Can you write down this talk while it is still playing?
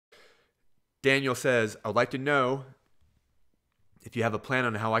Daniel says, I would like to know if you have a plan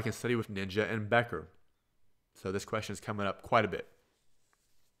on how I can study with Ninja and Becker. So this question is coming up quite a bit.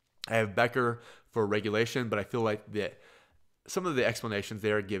 I have Becker for regulation, but I feel like some of the explanations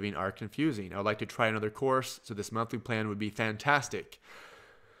they are giving are confusing. I would like to try another course, so this monthly plan would be fantastic.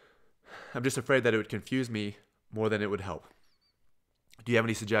 I'm just afraid that it would confuse me more than it would help. Do you have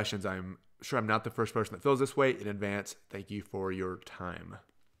any suggestions? I'm sure I'm not the first person that feels this way. In advance, thank you for your time.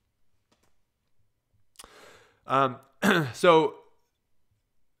 So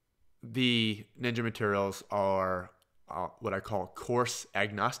the Ninja materials are what I call course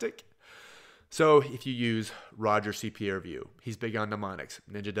agnostic. So if you use Roger CPA review, he's big on mnemonics.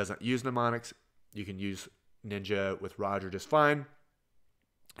 Ninja doesn't use mnemonics. You can use Ninja with Roger just fine.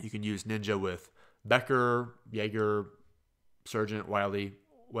 You can use Ninja with Becker, Jaeger, Sargent, Wiley,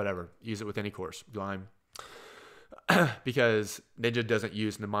 whatever. Use it with any course, Lime. Because Ninja doesn't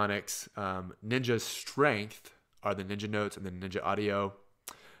use mnemonics. Ninja's strength are the Ninja notes and the Ninja audio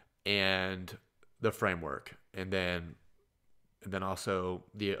and the framework. And then also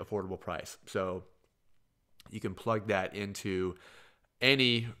the affordable price. So you can plug that into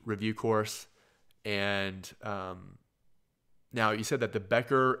any review course. And now you said that the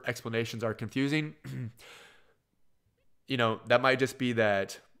Becker explanations are confusing. That might just be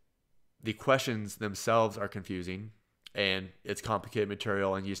that the questions themselves are confusing and it's complicated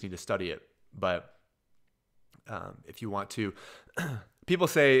material and you just need to study it. But if you want to, people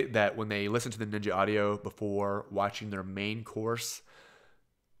say that when they listen to the Ninja audio before watching their main course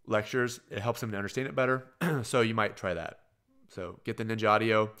lectures, it helps them to understand it better. So you might try that. So get the Ninja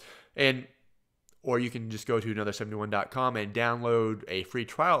audio, or you can just go to another71.com and download a free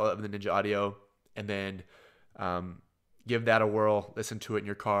trial of the Ninja audio and then give that a whirl, listen to it in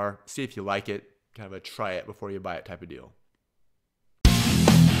your car, see if you like it, kind of a try it before you buy it type of deal.